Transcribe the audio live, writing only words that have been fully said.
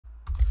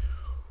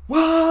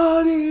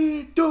What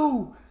it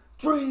do?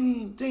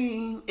 Dream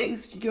Team,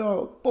 it's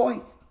your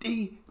boy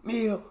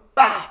Neal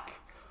back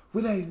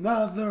with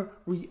another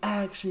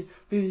reaction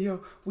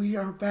video. We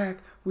are back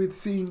with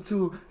scene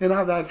 2, and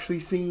I've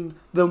actually seen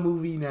the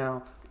movie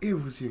now. It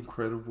was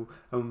incredible,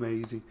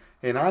 amazing.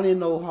 And I didn't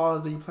know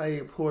Halsey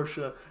played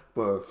Porsha,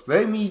 but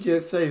let me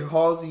just say,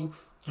 Halsey,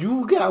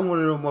 you got one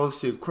of the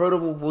most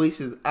incredible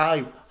voices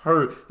I've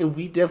heard. And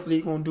we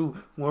definitely gonna do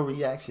more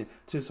reaction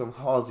to some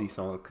Halsey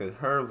songs, because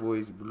her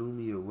voice blew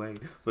me away.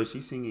 But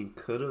she's singing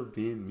Could Have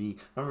Been Me.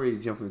 I'm ready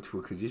to jump into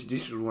it, because this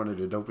is one of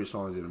the dopest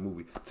songs in the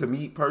movie. To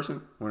me,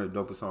 personally, one of the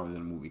dopest songs in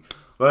the movie.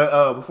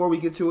 But before we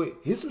get to it,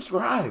 hit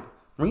subscribe.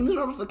 Ring the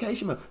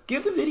notification bell.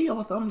 Give the video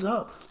a thumbs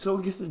up so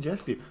it gets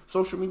suggested.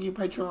 Social media,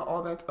 Patreon,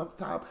 all that's up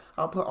top.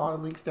 I'll put all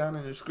the links down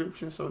in the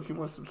description. So if you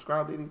want to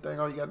subscribe to anything,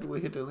 all you got to do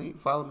is hit the link.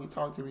 Follow me,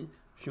 talk to me,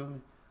 shoot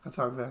me. I'll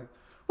talk back.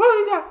 What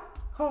you got,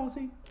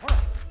 Halsey? All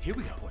right, here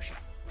we go, Porsha.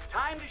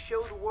 Time to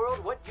show the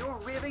world what you're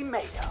really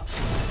made of.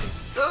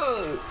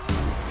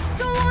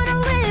 Don't wanna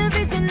live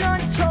is an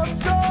untold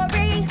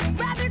story.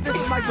 This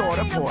is my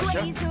daughter,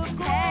 Porsha.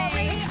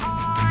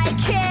 I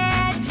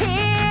can't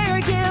hear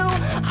you.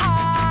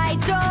 I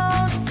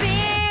don't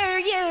fear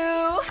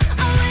you.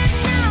 I'll live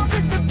now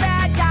 'cause the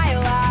bad guy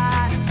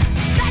lost.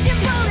 Dodging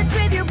bullets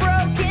with your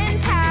broken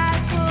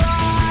past. Well,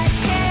 I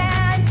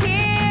can't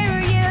hear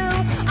you.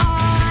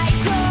 I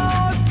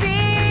don't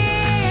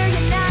fear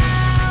you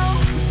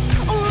now.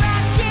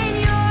 Wrapped in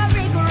your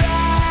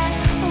regret.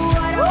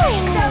 What a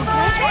waste of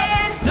blood.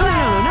 No.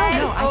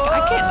 I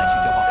can't let you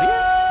jump off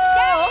here.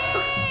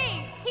 Daddy!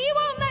 He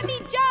won't let me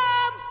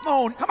jump!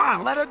 Moan, come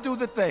on, let her do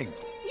the thing.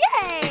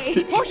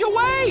 Yay! Porsha,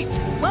 wait!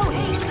 Whoa,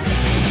 hey.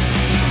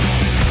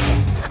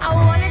 I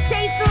wanna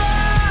taste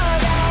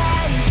love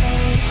and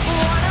pain.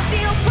 Wanna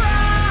feel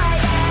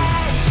pride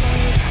and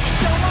shame.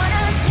 Don't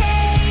wanna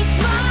take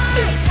my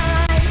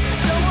time.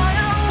 Don't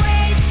wanna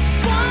waste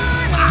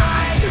one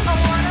life. I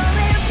wanna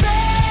live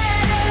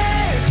better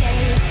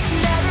days.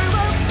 Never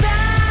look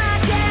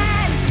back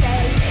and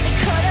say it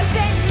could have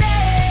been me.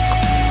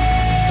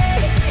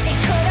 It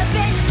could have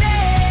been me.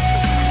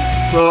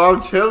 Bro, I'm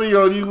telling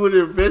y'all, these were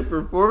the best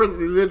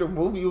performances in the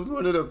movie. It was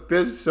one of the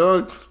best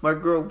songs. My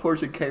girl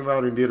Porsha came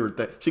out and did her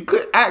thing. She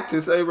couldn't act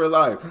to save her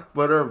life,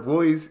 but her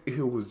voice,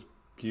 it was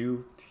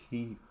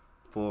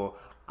beautiful.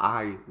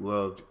 I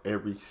loved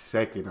every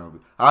second of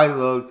it. I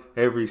loved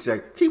every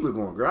second. Keep it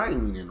going, girl. I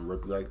ain't mean to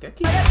interrupt you like that.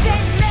 Keep Could have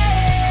been me.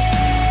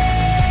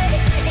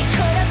 It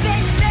could have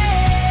been me.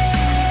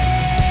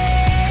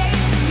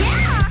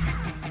 Yeah.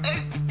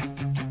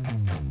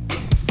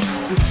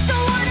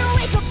 Don't wanna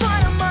wake up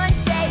on a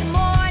Monday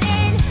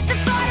morning. The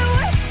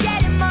fireworks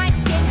getting my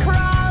skin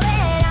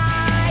crawling.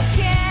 I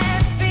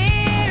can't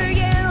fear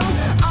you.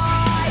 I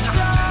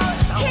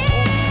don't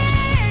hear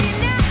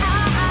you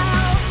now.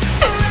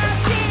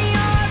 Wrapped in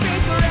your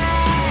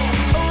regret.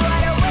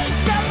 What a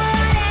waste of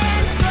blood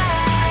and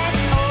sweat.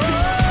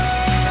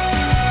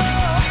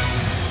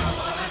 I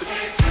wanna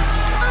taste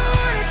love.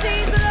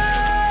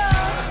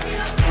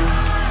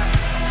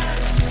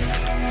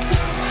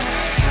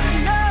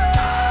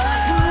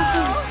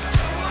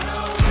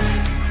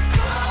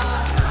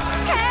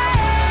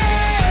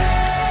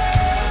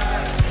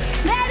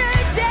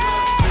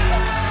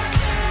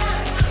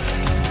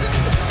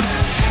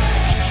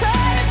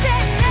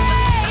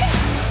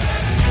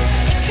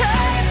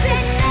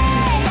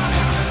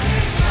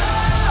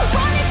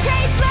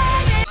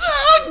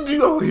 Do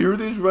y'all hear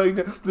this right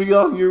now? Do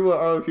y'all hear what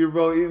I hear,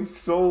 bro? It's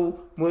so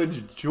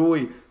much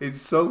joy.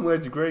 It's so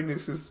much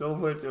greatness. It's so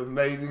much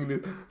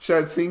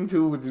amazingness. Scene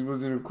 2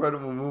 was an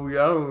incredible movie.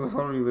 I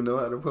don't even know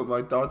how to put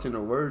my thoughts into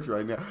words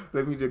right now.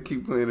 Let me just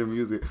keep playing the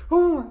music.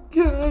 Oh my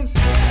gosh.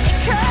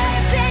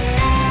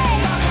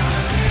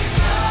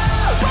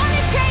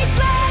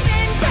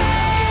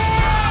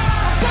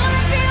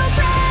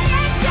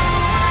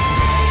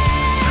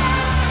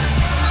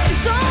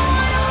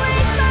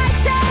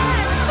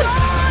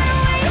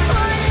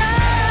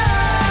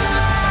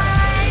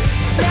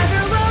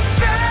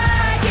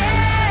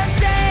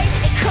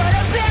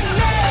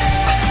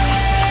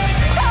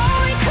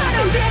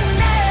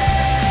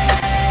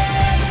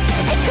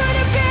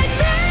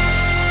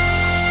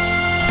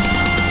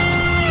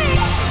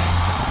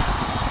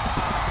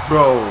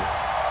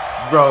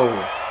 Bro,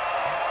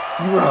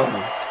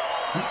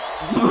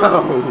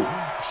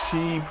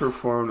 she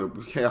performed it.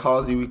 Okay,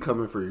 Halsey, we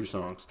coming for your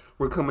songs.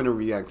 We're coming to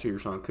react to your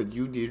song, because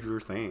you did your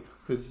thing,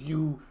 because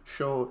you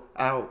showed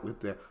out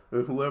with that.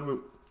 And whoever,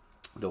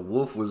 the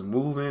wolf was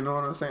moving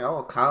on, I'm saying,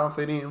 all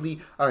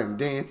confidently, and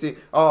dancing,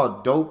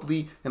 all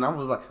dopely, and I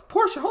was like,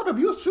 Porsha, hold up,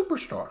 you're a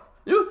superstar.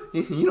 You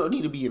don't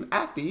need to be an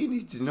actor. You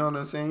need to, you know what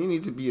I'm saying? You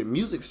need to be a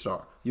music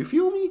star. You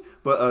feel me?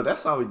 But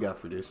that's all we got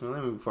for this one.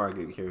 Let me, before I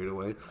get carried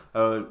away.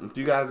 If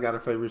you guys got a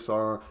favorite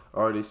song,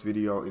 artist,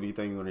 video,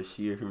 anything you want to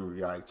share him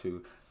react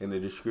to, in the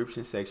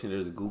description section,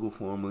 there's a Google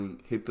form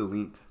link. Hit the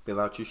link. Fill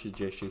out your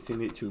suggestions.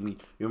 Send it to me.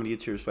 You want me to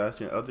get yours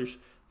faster than others?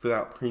 Fill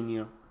out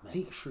premium.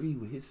 Make sure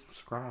you hit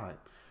subscribe.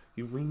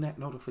 You ring that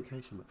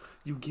notification bell.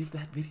 You give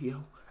that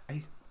video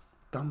a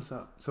thumbs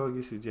up so I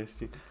get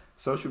suggestions.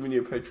 Social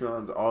media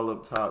Patreons all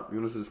up top. You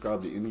want to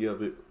subscribe to any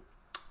of it?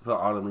 Put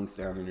all the links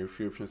down in the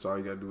description. So all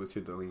you gotta do is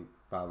hit the link,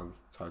 follow me,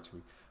 talk to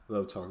me.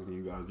 Love talking to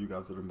you guys. You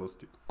guys are the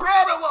most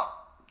incredible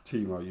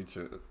team on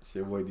YouTube. It's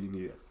your boy D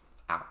Neal.